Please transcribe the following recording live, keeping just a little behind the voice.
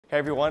Hey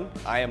everyone,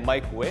 I am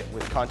Mike Witt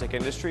with Kontek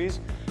Industries,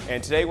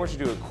 and today we're going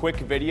to do a quick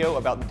video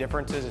about the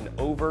differences in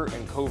overt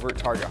and covert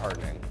target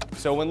hardening.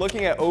 So when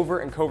looking at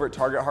overt and covert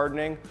target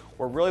hardening,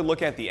 we're really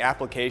looking at the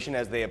application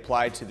as they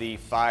apply to the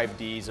 5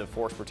 Ds of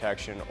force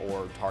protection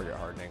or target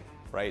hardening,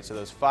 right? So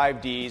those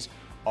 5 Ds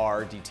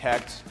are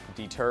detect,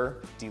 deter,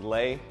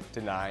 delay,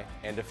 deny,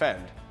 and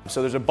defend.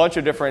 So there's a bunch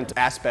of different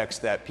aspects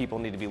that people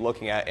need to be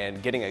looking at,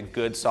 and getting a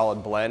good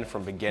solid blend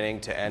from beginning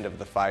to end of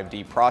the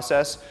 5D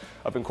process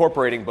of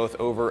incorporating both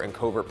overt and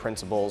covert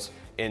principles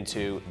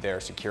into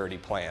their security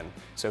plan.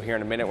 So here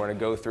in a minute we're going to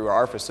go through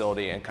our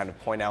facility and kind of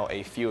point out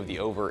a few of the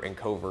overt and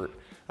covert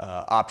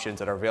options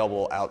that are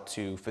available out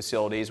to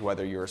facilities,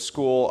 whether you're a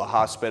school, a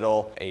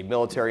hospital, a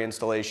military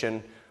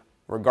installation.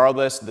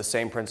 Regardless, the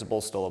same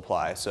principles still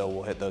apply, so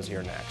we'll hit those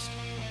here next.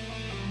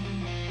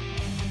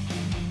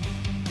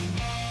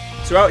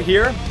 So out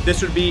here,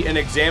 this would be an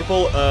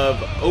example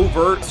of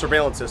overt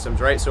surveillance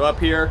systems, right? So up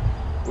here,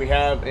 we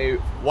have a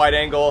wide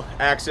angle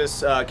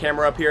axis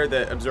camera up here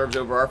that observes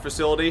over our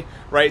facility,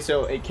 right?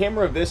 So a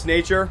camera of this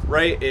nature,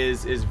 right,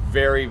 is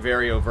very,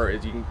 very overt.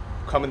 As you can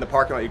come in the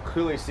parking lot, you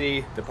clearly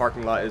see the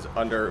parking lot is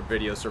under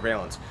video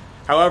surveillance.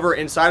 However,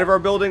 inside of our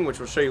building, which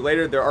we'll show you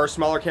later, there are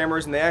smaller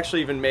cameras, and they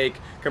actually even make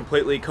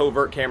completely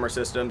covert camera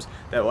systems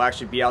that will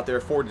actually be out there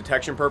for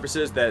detection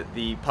purposes that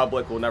the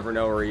public will never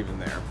know are even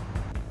there.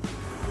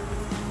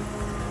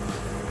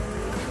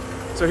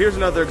 So here's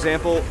another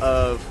example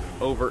of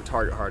overt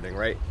target hardening,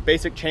 right?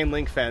 Basic chain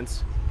link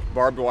fence,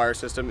 barbed wire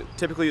system.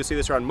 Typically you'll see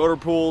this around motor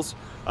pools,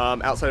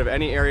 outside of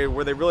any area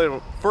where they really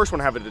don't first want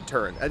to have a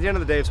deterrent. At the end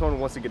of the day, if someone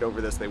wants to get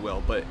over this, they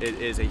will, but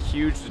it is a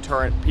huge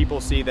deterrent.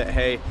 People see that,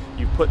 hey,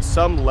 you put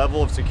some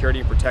level of security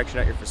and protection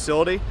at your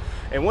facility,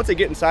 and once they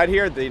get inside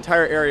here, the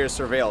entire area is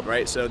surveilled,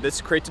 right? So this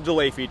creates a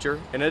delay feature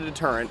and a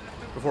deterrent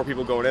before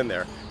people going in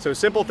there. So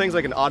simple things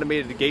like an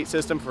automated gate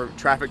system for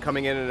traffic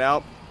coming in and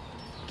out,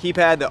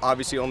 keypad that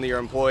obviously only your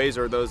employees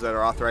or those that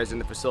are authorized in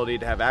the facility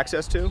to have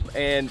access to,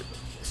 and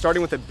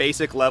starting with a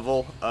basic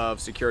level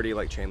of security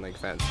like chain link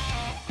fence.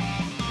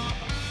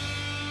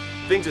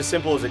 Things as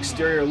simple as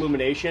exterior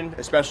illumination,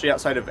 especially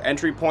outside of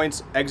entry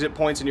points, exit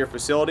points in your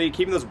facility,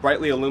 keeping those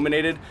brightly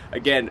illuminated.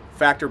 Again,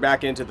 factor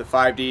back into the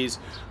 5 Ds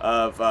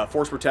of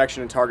force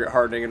protection and target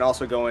hardening, and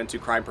also go into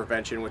crime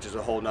prevention, which is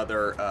a whole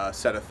nother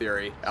set of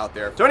theory out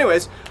there. So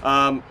anyways,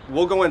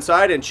 we'll go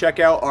inside and check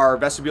out our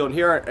vestibule in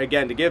here,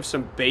 again, to give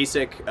some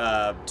basic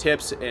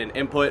tips and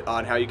input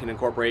on how you can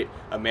incorporate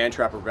a man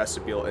trap or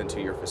vestibule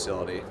into your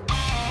facility.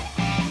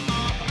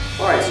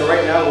 Alright, so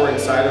right now we're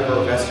inside of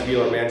our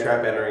vestibule or man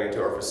trap entering into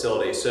our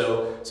facility.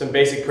 So some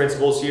basic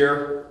principles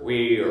here.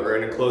 We are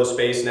in a closed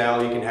space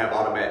now. You can have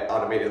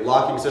automated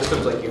locking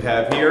systems like you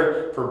have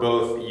here for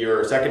both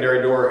your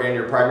secondary door and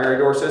your primary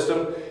door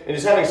system. And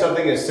just having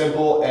something as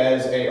simple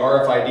as a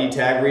RFID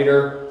tag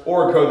reader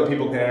or a code that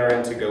people can enter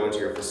in to go into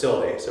your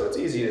facility. So it's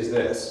easy as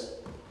this.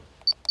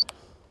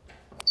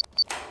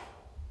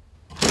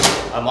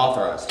 I'm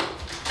authorized.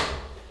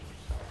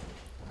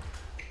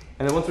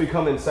 And then once we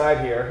come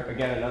inside here,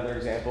 again, another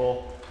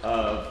example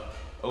of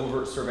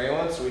overt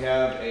surveillance. We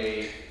have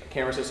a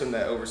camera system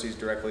that oversees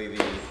directly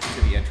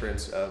to the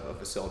entrance of a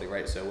facility,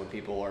 right? So when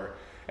people are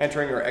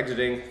entering or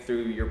exiting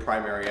through your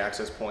primary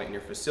access point in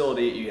your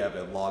facility, you have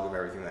a log of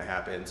everything that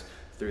happens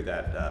through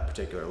that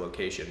particular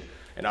location.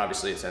 And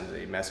obviously it sends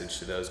a message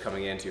to those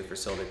coming into your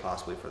facility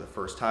possibly for the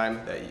first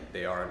time that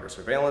they are under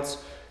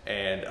surveillance.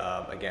 And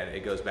again,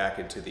 it goes back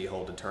into the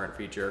whole deterrent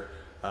feature,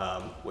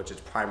 which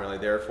it's primarily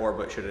there for,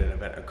 but should an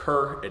event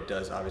occur, it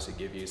does obviously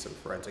give you some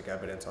forensic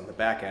evidence on the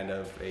back end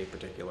of a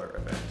particular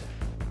event.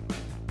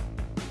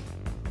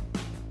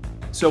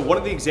 So one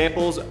of the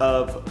examples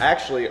of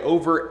actually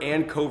overt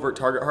and covert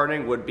target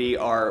hardening would be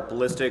our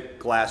ballistic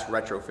glass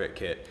retrofit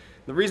kit.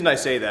 The reason I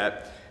say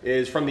that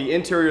is from the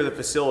interior of the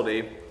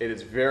facility, it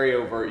is very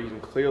overt. You can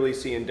clearly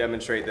see and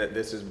demonstrate that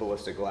this is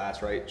ballistic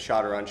glass, right?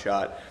 Shot or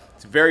unshot.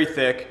 It's very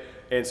thick.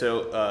 And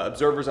so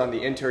observers on the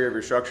interior of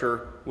your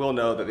structure will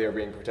know that they are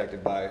being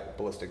protected by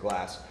ballistic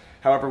glass.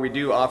 However, we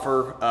do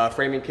offer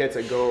framing kits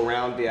that go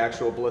around the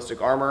actual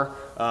ballistic armor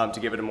to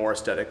give it a more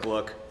aesthetic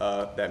look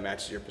that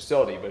matches your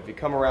facility. But if you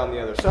come around the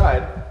other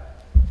side,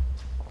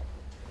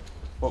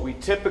 what we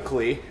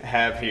typically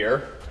have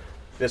here,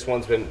 this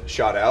one's been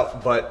shot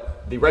out,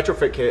 but the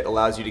retrofit kit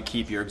allows you to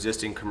keep your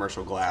existing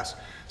commercial glass.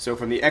 So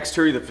from the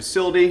exterior of the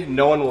facility,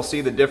 no one will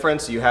see the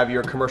difference. You have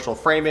your commercial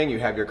framing, you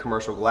have your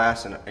commercial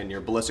glass, and your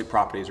ballistic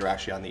properties are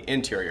actually on the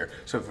interior.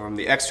 So from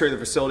the exterior of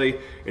the facility,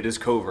 it is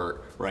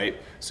covert, right?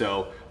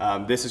 So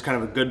this is kind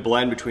of a good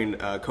blend between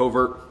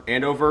covert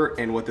and overt,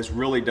 and what this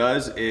really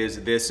does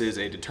is this is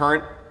a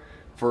deterrent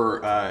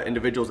for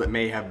individuals that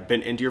may have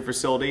been into your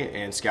facility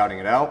and scouting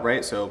it out,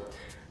 right? So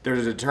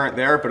there's a deterrent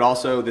there, but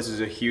also this is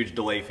a huge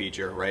delay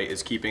feature, right?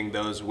 Is keeping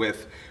those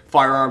with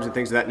firearms and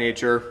things of that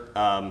nature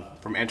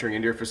from entering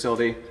into your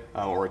facility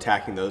or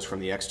attacking those from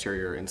the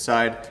exterior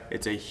inside.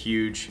 It's a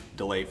huge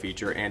delay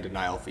feature and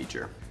denial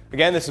feature.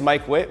 Again, this is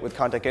Mike Witt with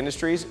Kontek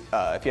Industries.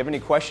 If you have any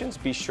questions,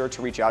 be sure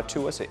to reach out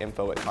to us at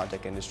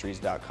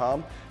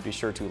info@kontekindustries.com. Be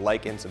sure to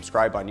like and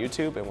subscribe on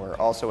YouTube, and we're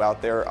also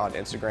out there on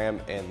Instagram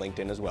and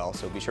LinkedIn as well.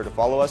 So be sure to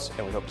follow us,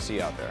 and we hope to see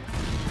you out there.